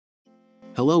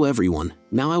Hello everyone,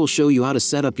 now I will show you how to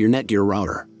set up your Netgear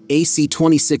router,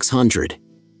 AC2600.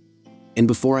 And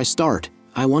before I start,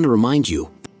 I want to remind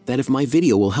you that if my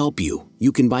video will help you,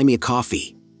 you can buy me a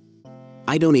coffee.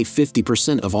 I donate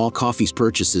 50% of all coffee's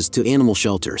purchases to animal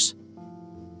shelters.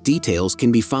 Details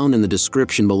can be found in the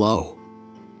description below.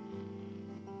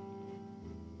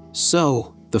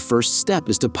 So, the first step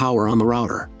is to power on the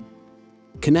router.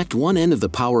 Connect one end of the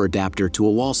power adapter to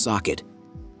a wall socket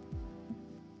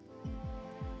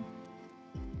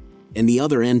and the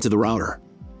other end to the router.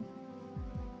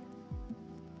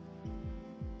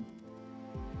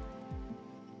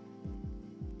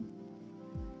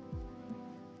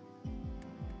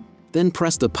 Then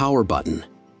press the power button.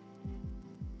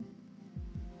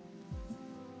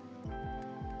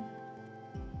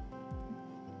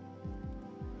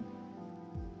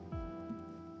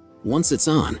 Once it's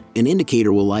on, an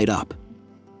indicator will light up.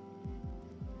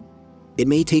 It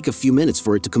may take a few minutes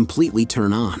for it to completely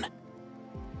turn on.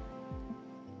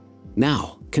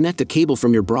 Now, connect a cable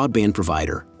from your broadband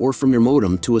provider or from your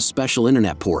modem to a special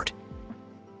internet port.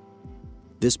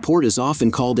 This port is often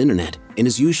called internet and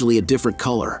is usually a different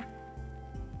color.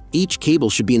 Each cable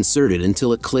should be inserted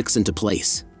until it clicks into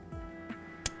place.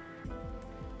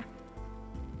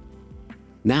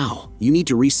 Now, you need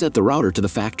to reset the router to the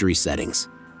factory settings.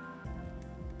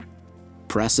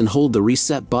 Press and hold the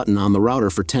reset button on the router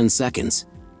for 10 seconds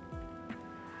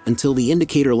until the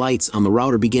indicator lights on the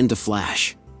router begin to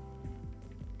flash.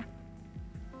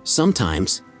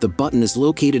 Sometimes, the button is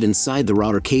located inside the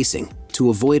router casing to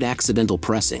avoid accidental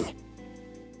pressing.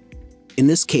 In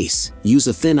this case, use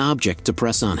a thin object to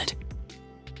press on it.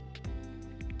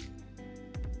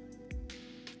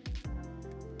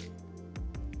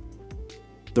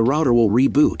 The router will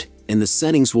reboot, and the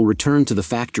settings will return to the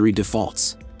factory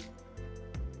defaults.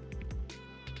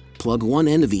 Plug one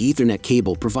end of the Ethernet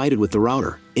cable provided with the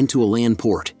router into a LAN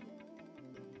port.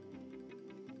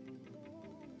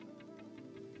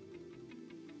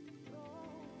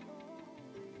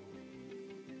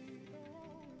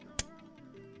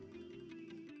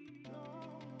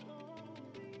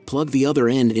 Plug the other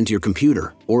end into your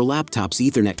computer or laptop's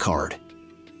Ethernet card.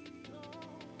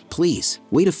 Please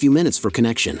wait a few minutes for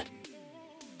connection.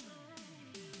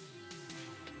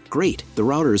 Great, the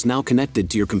router is now connected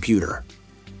to your computer.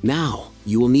 Now,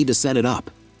 you will need to set it up.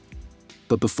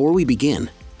 But before we begin,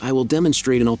 I will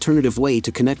demonstrate an alternative way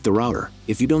to connect the router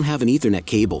if you don't have an Ethernet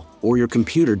cable or your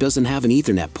computer doesn't have an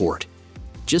Ethernet port.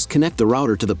 Just connect the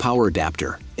router to the power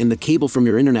adapter and the cable from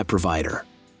your internet provider.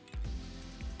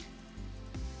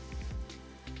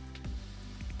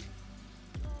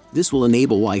 This will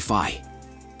enable Wi-Fi.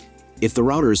 If the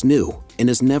router is new and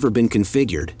has never been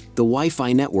configured, the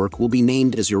Wi-Fi network will be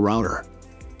named as your router.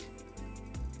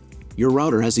 Your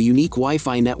router has a unique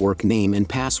Wi-Fi network name and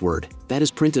password that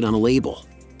is printed on a label.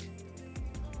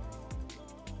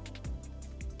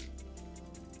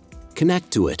 Connect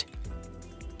to it.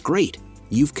 Great,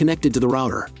 you've connected to the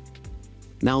router.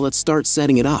 Now let's start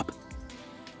setting it up.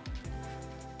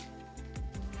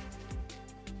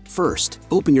 First,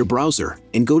 open your browser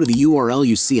and go to the URL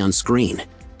you see on screen.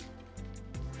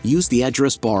 Use the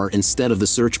address bar instead of the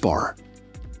search bar.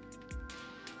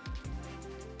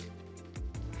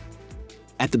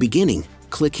 At the beginning,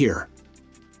 click here.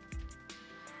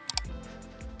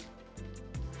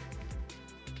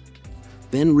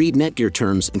 Then read Netgear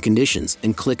terms and conditions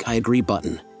and click I agree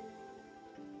button.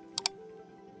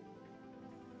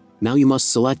 Now you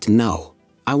must select No.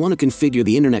 I want to configure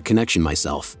the internet connection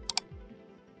myself.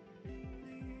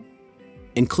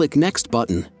 And click Next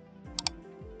button.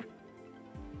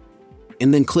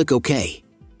 And then click OK.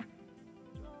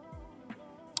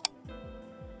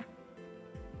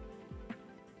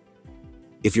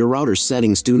 If your router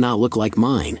settings do not look like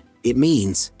mine, it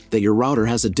means that your router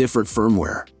has a different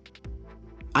firmware.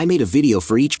 I made a video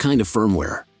for each kind of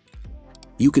firmware.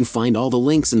 You can find all the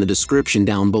links in the description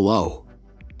down below.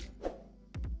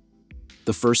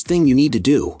 The first thing you need to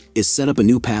do is set up a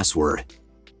new password.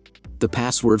 The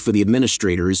password for the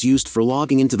administrator is used for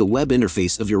logging into the web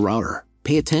interface of your router.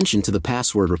 Pay attention to the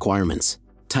password requirements.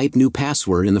 Type new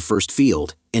password in the first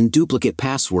field and duplicate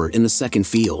password in the second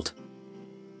field.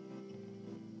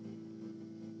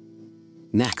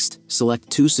 Next, select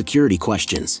 2 security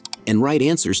questions and write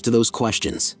answers to those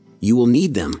questions. You will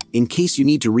need them in case you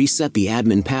need to reset the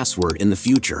admin password in the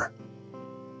future.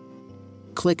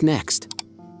 Click Next.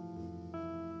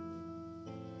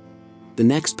 The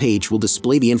next page will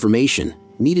display the information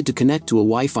needed to connect to a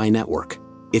Wi-Fi network.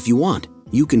 If you want,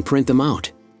 you can print them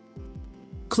out.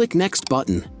 Click Next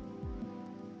button.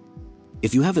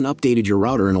 If you haven't updated your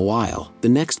router in a while, the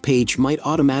next page might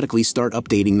automatically start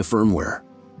updating the firmware.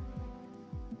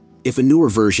 If a newer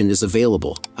version is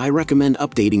available, I recommend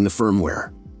updating the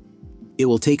firmware. It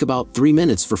will take about 3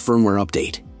 minutes for firmware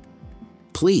update.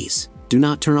 Please, do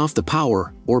not turn off the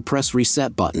power or press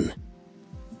reset button.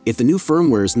 If the new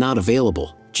firmware is not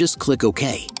available, just click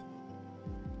OK.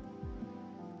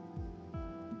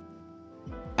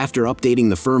 After updating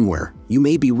the firmware, you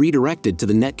may be redirected to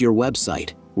the Netgear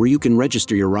website, where you can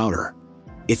register your router.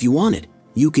 If you want it,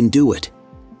 you can do it.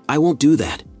 I won't do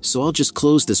that, so I'll just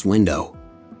close this window.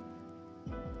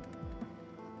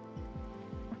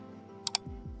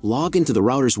 Log into the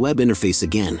router's web interface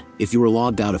again if you were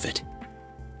logged out of it.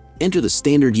 Enter the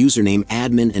standard username,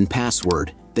 admin, and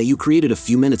password that you created a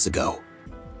few minutes ago.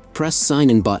 Press Sign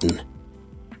In button.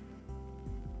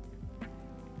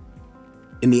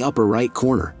 In the upper right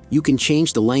corner, you can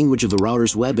change the language of the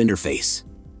router's web interface.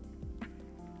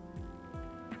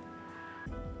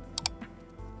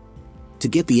 To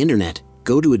get the internet,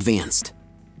 go to Advanced.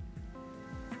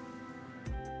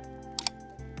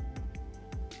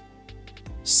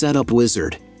 Setup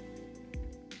Wizard.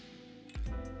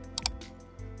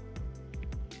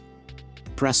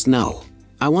 Press No.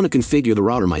 I want to configure the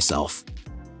router myself.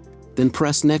 Then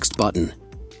press Next button.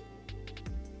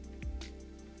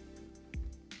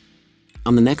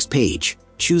 On the next page,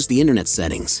 choose the internet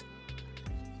settings.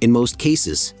 In most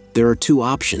cases, there are two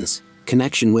options,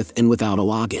 connection with and without a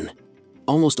login.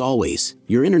 Almost always,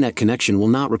 your internet connection will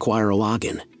not require a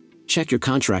login. Check your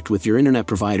contract with your internet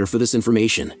provider for this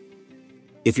information.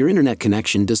 If your internet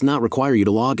connection does not require you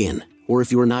to log in, or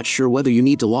if you are not sure whether you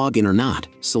need to log in or not,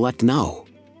 select No.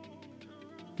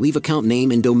 Leave account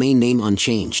name and domain name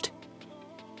unchanged.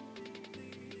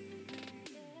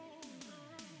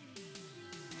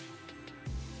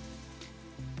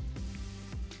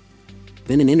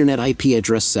 Then in Internet IP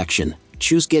address section,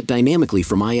 choose Get Dynamically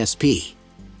from ISP.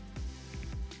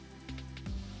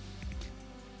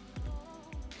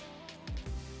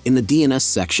 In the DNS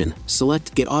section,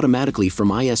 select Get Automatically from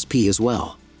ISP as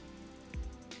well.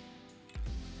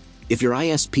 If your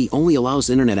ISP only allows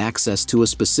internet access to a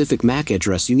specific MAC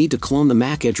address, you need to clone the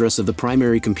MAC address of the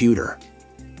primary computer.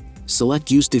 Select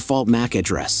Use Default MAC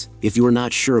Address if you are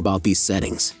not sure about these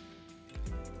settings.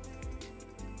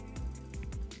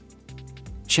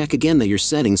 Check again that your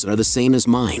settings are the same as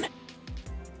mine.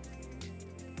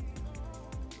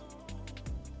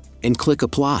 And click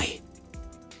Apply.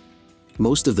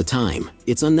 Most of the time,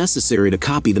 it's unnecessary to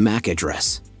copy the MAC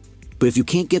address. But if you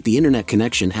can't get the internet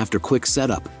connection after quick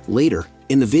setup, later,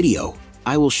 in the video,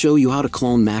 I will show you how to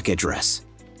clone MAC address.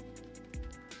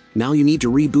 Now you need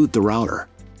to reboot the router.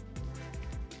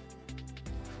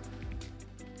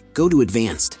 Go to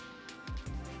Advanced.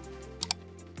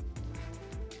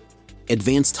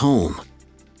 Advanced Home.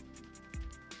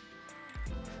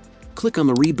 Click on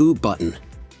the Reboot button.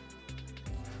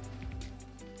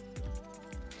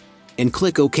 And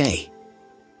click OK.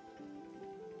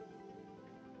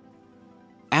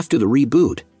 After the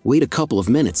reboot, wait a couple of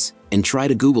minutes and try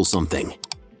to Google something.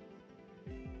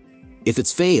 If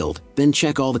it's failed, then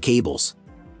check all the cables.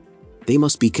 They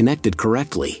must be connected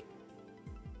correctly.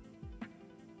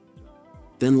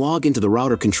 Then log into the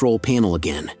router control panel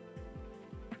again.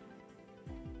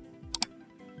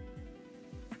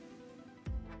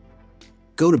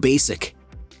 Go to Basic,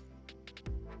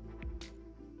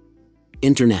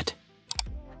 Internet,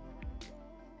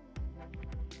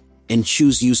 and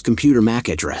choose Use Computer MAC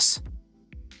Address.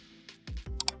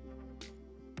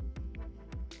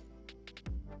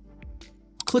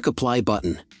 Click Apply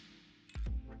button.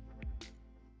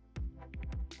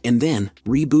 And then,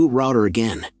 reboot router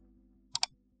again.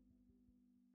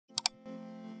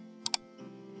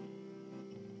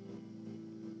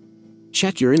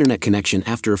 Check your internet connection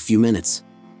after a few minutes.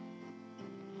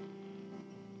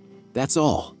 That's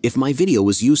all. If my video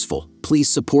was useful, please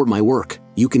support my work.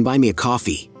 You can buy me a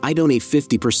coffee. I donate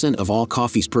 50% of all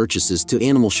coffee's purchases to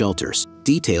animal shelters.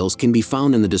 Details can be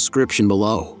found in the description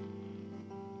below.